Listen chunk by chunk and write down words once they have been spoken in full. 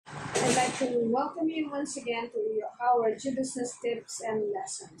like to welcome you once again to our G Business Tips and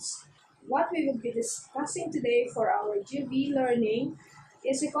Lessons. What we will be discussing today for our GB learning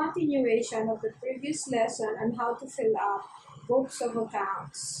is a continuation of the previous lesson on how to fill up books of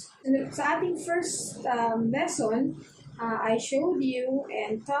accounts. Sa ating first lesson, I showed you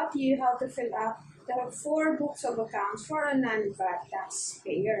and taught you how to fill up the 4 books of accounts for a non-VAT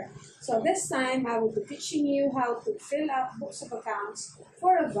taxpayer. So this time, I will be teaching you how to fill up books of accounts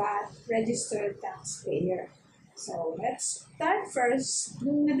for a VAT registered taxpayer. So let's start first.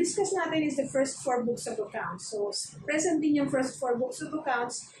 Yung na-discuss natin is the first 4 books of accounts. So present din yung first 4 books of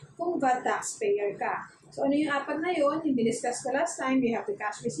accounts kung VAT taxpayer ka. So ano yung 4 na yun? Yung discuss ko last time, you have the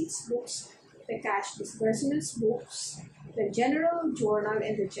cash receipts books, the cash disbursements books, the general journal,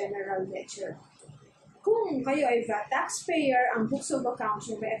 and the general ledger. Kung kayo ay VAT taxpayer, ang books of accounts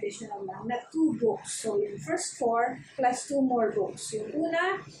yung may additional lang na 2 books. So yung first 4 plus 2 more books. Yung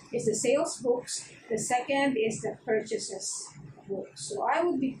una is the sales books. The second is the purchases books. So I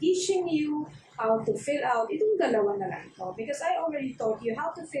will be teaching you how to fill out itong dalawa na lang ito because I already taught you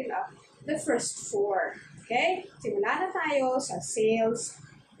how to fill up the first 4. Okay? Simula na tayo sa sales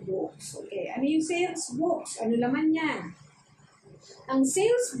books. Okay, ano yung sales books? Ano laman yan? Ang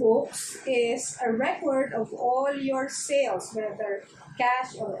sales books is a record of all your sales, whether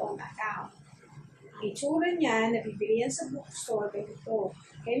cash or on account. Ang itsura niyan, nabibili yan sa bookstore, ganito.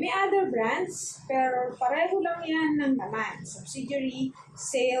 Okay, may other brands, pero pareho lang yan ng naman. Subsidiary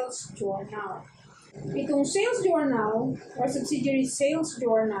sales journal. Itong sales journal or subsidiary sales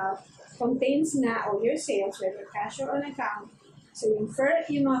journal contains na all your sales, whether cash or on account. So yung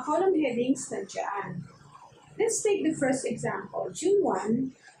mga column headings nandiyan. Let's take the first example. June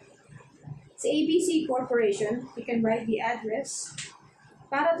 1, it's ABC Corporation. You can write the address.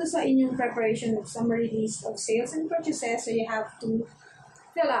 Para to sa inyong preparation of summary list of sales and purchases, so you have to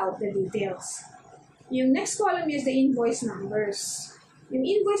fill out the details. Yung next column is the invoice numbers. Yung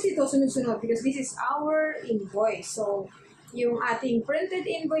invoice ito sunod-sunod because this is our invoice. So, yung ating printed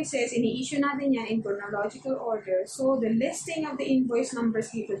invoices, ini-issue natin yan in chronological order. So, the listing of the invoice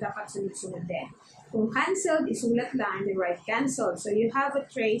numbers dito dapat sunod-sunod din. Kung canceled, isulat lang and write canceled. So, you have a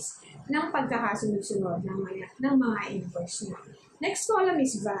trace ng pagkakasunod-sunod ng mga invoice niya. Next column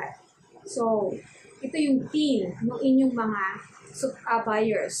is VAT. So, ito yung TIN ng inyong mga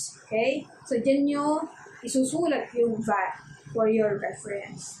buyers. Okay? So, dyan nyo isusulat yung VAT for your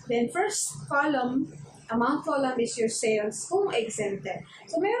reference. Then, first column, amount column is your sales kung exempted.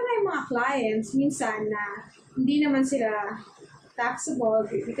 So, meron tayong mga clients minsan na hindi naman sila taxable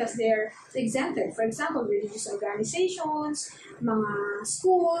because they're exempted. For example, religious organizations, mga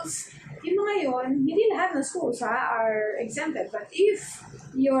schools, yung mga yon, hindi lahat ng schools are exempted. But if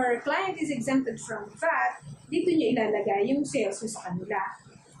your client is exempted from VAT, dito nyo ilalagay yung sales nyo sa kanila.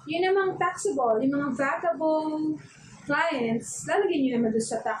 Yun namang taxable, yung mga VATable clients, lalagay nyo naman doon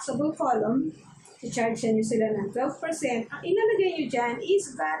sa taxable column, i-charge nyo sila ng 12%. Ang ilalagay nyo dyan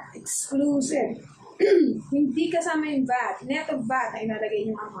is VAT exclusive. Hindi kasama yung VAT. Net of VAT ay ilalagay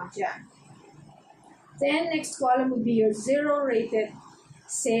nyo amount dyan. Then, next column would be your zero-rated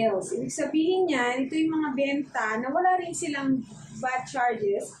sales. Ibig sabihin niyan, ito yung mga benta na wala rin silang VAT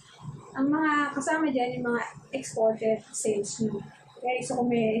charges. Ang mga kasama dyan, yung mga exported sales nyo. Okay, so kung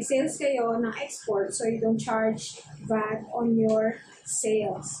may sales kayo ng export, so you don't charge VAT on your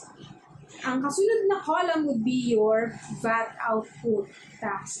sales. Ang kasunod na column would be your VAT output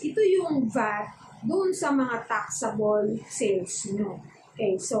tax. Ito yung VAT doon sa mga taxable sales nyo.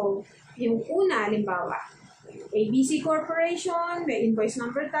 Okay, so yung una, halimbawa, ABC Corporation, may invoice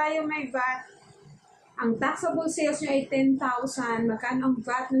number tayo, may VAT. Ang taxable sales nyo ay 10,000. Magkano ang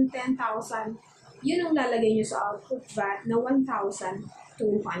VAT ng 10,000? Yun ang lalagay nyo sa output VAT na 1,200.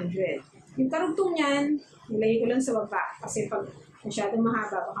 Yung karugtong niyan, nilagay ko lang sa baba kasi pag masyadong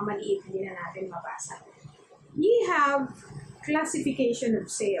mahaba, baka maliit, hindi na natin mabasa. You have classification of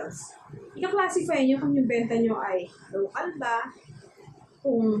sales. Ika-classify nyo kung yung benta nyo ay local ba,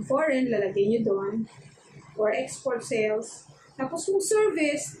 kung foreign, lalagay nyo doon, or export sales. Tapos kung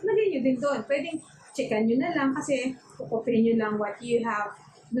service, lagay nyo din doon. Pwedeng checkan nyo na lang kasi kukopin nyo lang what you have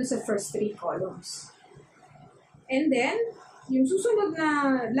doon sa first 3 columns. And then, yung susunod na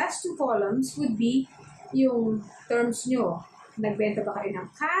last 2 columns would be yung terms nyo. Nagbenta ba kayo ng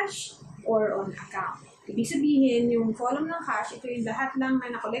cash or on account? Ibig sabihin, yung column ng cash, ito yung lahat lang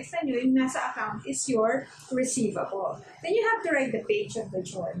na nakolekta nyo, yung nasa account is your receivable. Then you have to write the page of the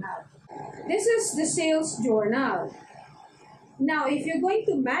journal. This is the sales journal. Now, if you're going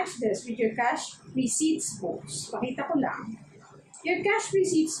to match this with your cash receipts books, pakita ko lang, your cash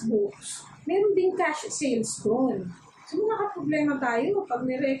receipts books, meron din cash sales doon. So, makakaproblema tayo pag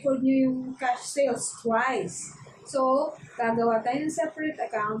ni-record nyo yung cash sales twice. So, gagawa tayo ng separate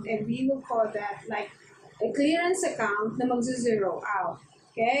account and we will call that like a clearance account na mag-zero out.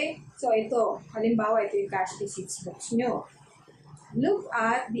 Okay? So, ito. Halimbawa, ito yung cash receipts books nyo. Look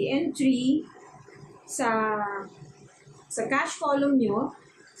at the entry sa cash column nyo,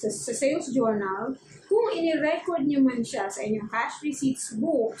 sa sales journal. Kung ini-record nyo man siya sa inyong cash receipts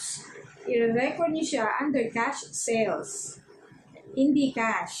books, i-record nyo siya under cash sales. Hindi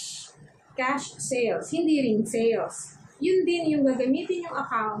cash. Cash sales. Hindi rin sales. Yun din yung gagamitin yung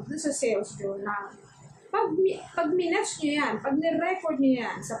account doon sa sales journal. Pag minatch nyo yan, pag ni-record nyo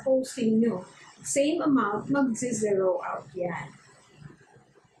yan sa posting nyo, same amount, mag-zero out yan.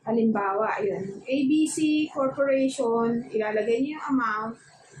 Halimbawa, yun, ABC Corporation, ilalagay nyo yung amount,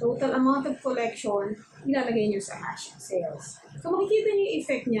 total amount of collection, ilalagay nyo sa cash sales. So, makikita nyo yung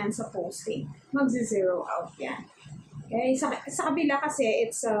effect niyan sa posting. Mag-zero out yan. Okay? Sa kabila kasi,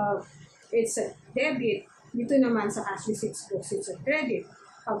 it's a debit. Dito naman sa cash receipts books, it's a credit.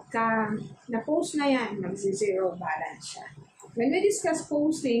 Pagka na-post na yan, mag-zero balance siya. When we discuss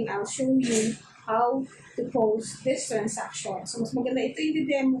posting, I'll show you how to post this transaction. So, mas maganda ito yung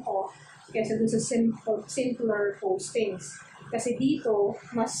demo ko kaysa dun sa simpler postings. Kasi dito,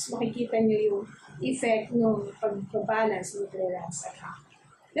 mas makikita nyo yung effect ng pag-balance ng clearance account.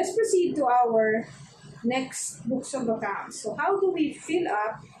 Let's proceed to our next books of accounts. So, how do we fill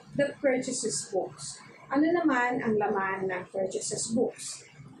up the purchases books? Ano naman ang laman ng purchases books?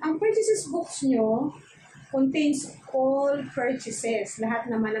 Ang purchases books nyo contains all purchases. Lahat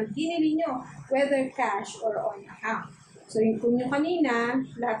naman ng binili nyo, whether cash or on account. So, kung yung kanina,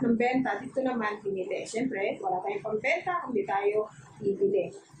 lahat ng benta, dito naman pinili. Siyempre, wala tayong pambenta kung di tayo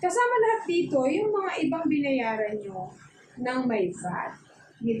bibili. Kasama lahat dito, yung mga ibang binayaran nyo ng may VAT.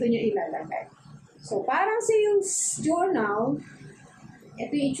 Dito nyo ilalagay. So, parang sales journal,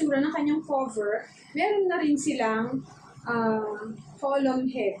 ito yung itsura ng kanyang cover, meron na rin silang column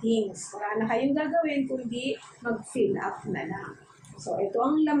headings. Wala na kayong gagawin kundi mag-fill up na lang. So, ito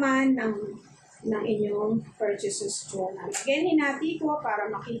ang laman ng inyong purchases journal. Again, hinati ko para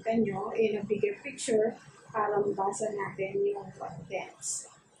makita nyo in a bigger picture para mabasa natin yung contents.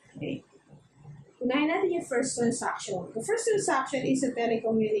 Okay. Unahin natin yung first transaction. The first transaction is a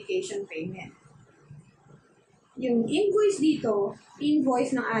telecommunication payment. Yung invoice dito,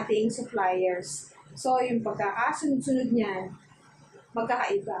 invoice ng ating suppliers. So, yung pagkakasunod-sunod niyan,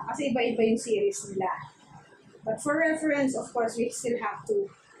 magkakaiba. Kasi iba-iba yung series nila. But for reference, of course, we still have to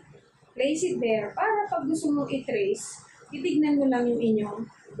place it there para pag gusto mong i-trace, titignan mo lang yung inyong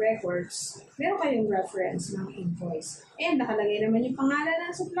records. Meron kayong reference ng invoice. And nakalagay naman yung pangalan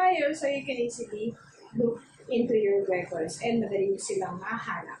ng supplier so you can easily look into your records and madali nyo silang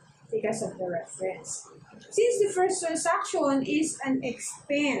mahanap because of the reference. Since the first transaction is an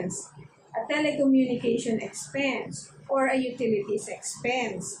expense, a telecommunication expense, or a utilities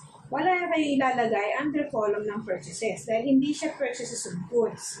expense, wala na kayo ilalagay under column ng purchases dahil hindi siya purchases of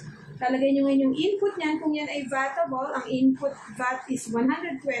goods. Lalagay nyo ngayon yung input niyan, kung yan ay vatable, ang input VAT is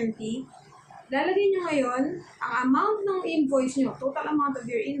 120, lalagay nyo ngayon, ang amount ng invoice nyo, total amount of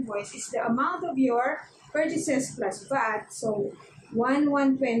your invoice is the amount of your purchases plus VAT, so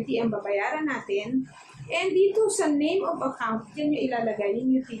 120 ang babayaran natin. And dito sa name of account, yan yung ilalagay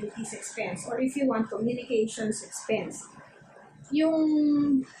yung utilities expense or if you want, communications expense.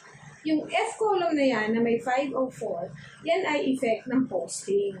 Yung F column na yan na may 504, yan ay effect ng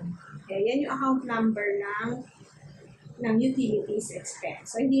posting. Okay, yan yung account number ng utilities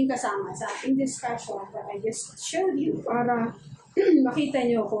expense. So, hindi yung kasama sa ating discussion but I just showed you para makita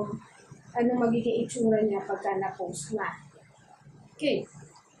nyo kung ano magiging itsura niya pagka na-post na. Okay.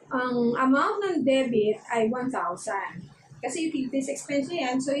 Ang amount ng debit ay 1,000. Kasi utilities expense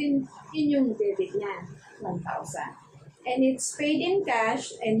niya yan, so yun yung debit niyan, 1,000. And it's paid in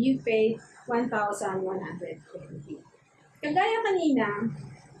cash and you paid 1,120. Kagaya kanina,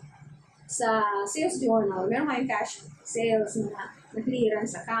 sa sales journal, meron kayong cash sales na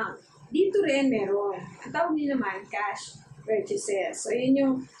clearance account. Dito rin meron. Ang tawag niyo naman, cash purchases. So yun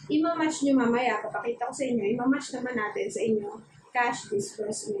yung imamatch nyo mamaya, papakita ko sa inyo, imamatch naman natin sa inyo cash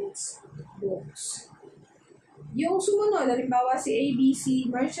disbursements books. Yung sumunod, halimbawa si ABC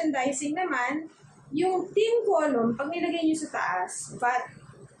Merchandising naman, yung team column, pag nilagay nyo sa taas, VAT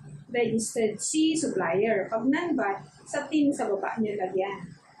registered C supplier. Pag non-VAT, sa team sa baba nyo lagyan.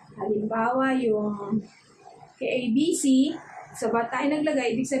 Halimbawa, yung kay ABC, sa VAT tayo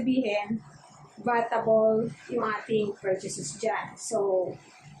naglagay, ibig sabihin, vatable yung ating purchases dyan. So,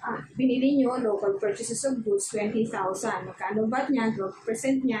 binili nyo, local purchases of goods, 20,000. Magkano VAT niyan,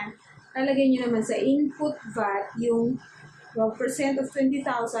 12% niyan, lalagay nyo naman sa input VAT yung 12% of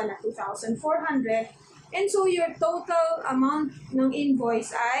 20,000 at 2,400. And so your total amount ng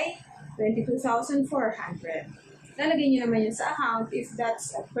invoice ay 22,400. Lalagay nyo naman yun sa account if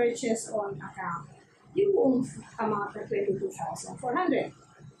that's a purchase on account. Yung buong amount na 22,400.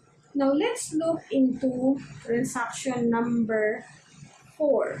 Now, let's look into transaction number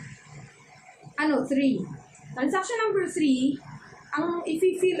 3. Transaction number 3, ang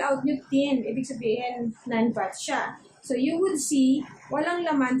i-fill out nyo 10, ibig sabihin non-VAT siya. So, you would see, walang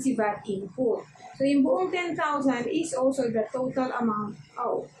laman si VAT input. So, yung buong 10,000 is also the total amount,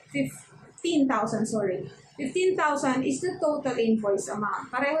 15,000 is the total invoice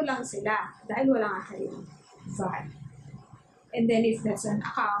amount. Pareho lang sila dahil walang kayong VAT. And then if that's an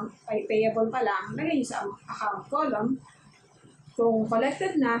account, payable pa lang, lagay nyo sa account column. Kung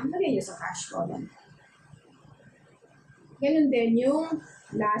collected na, lagay nyo sa cash column. Ganun din yung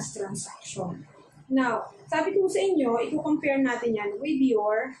last transaction. Now, sabi ko sa inyo, i-compare natin yan with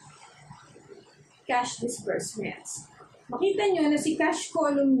your cash disbursements. Makita nyo na si cash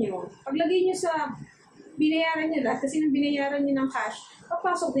column nyo, paglagay nyo sa binayaran nyo lahat, kasi nang binayaran nyo ng cash,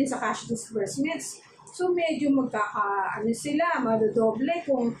 papasok din sa cash disbursements. So, medyo sila, madodoble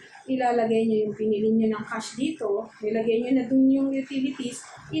kung ilalagay nyo yung pinili nyo ng cash dito, ilagay nyo na dun yung utilities,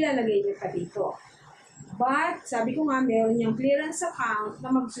 ilalagay nyo pa dito. But, sabi ko nga, meron yung clearance account na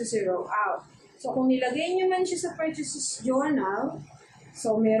mag-zero out. So, kung nilagay nyo man siya sa purchases journal,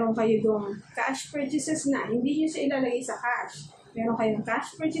 so meron kayo dong cash purchases na, hindi nyo siya ilalagay sa cash. Meron kayong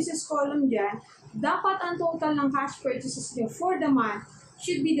cash purchases column dyan, dapat ang total ng cash purchases nyo for the month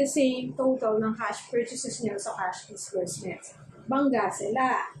should be the same total ng cash purchases nyo sa cash disbursements. Bangga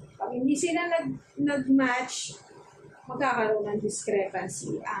sila. Pag hindi sila nag-match, magkakaroon ng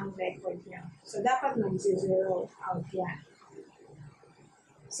discrepancy ang record nyo. So, dapat mag-zero out yan.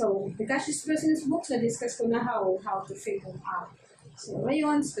 So, the cash disbursements books, na-discuss ko na how to fill them out. So,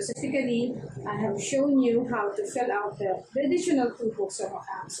 ngayon, specifically, I have shown you how to fill out the additional 2 books of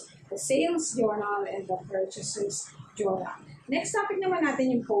accounts, the sales journal and the purchases journal. Next topic naman natin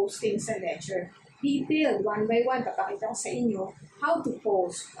yung posting sa ledger. Detailed, one by one, papakita ko sa inyo how to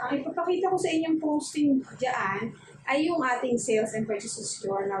post. Ang ipapakita ko sa inyong posting dyan ay yung ating sales and purchases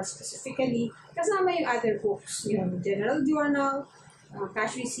journal specifically, kasama yung other books, yung general journal,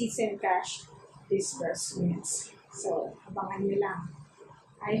 cash receipts and cash disbursements. So, abangan nyo lang.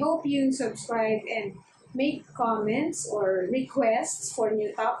 I hope you subscribe and make comments or requests for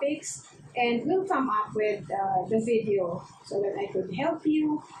new topics, and we'll come up with the video so that I could help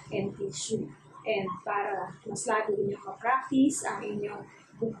you and teach you. And para mas lalo din yung ma-practice ang inyong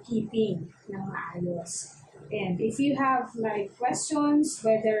bookkeeping ng maayos. And if you have like questions,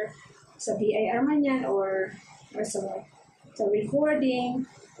 whether sa BIR man yan or sa recording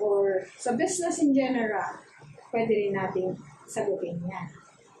or sa business in general, pwede rin natin sagutin yan.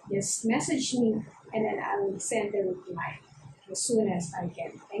 Just message me and then I'll send the reply as soon as I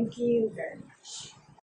can. Thank you very much.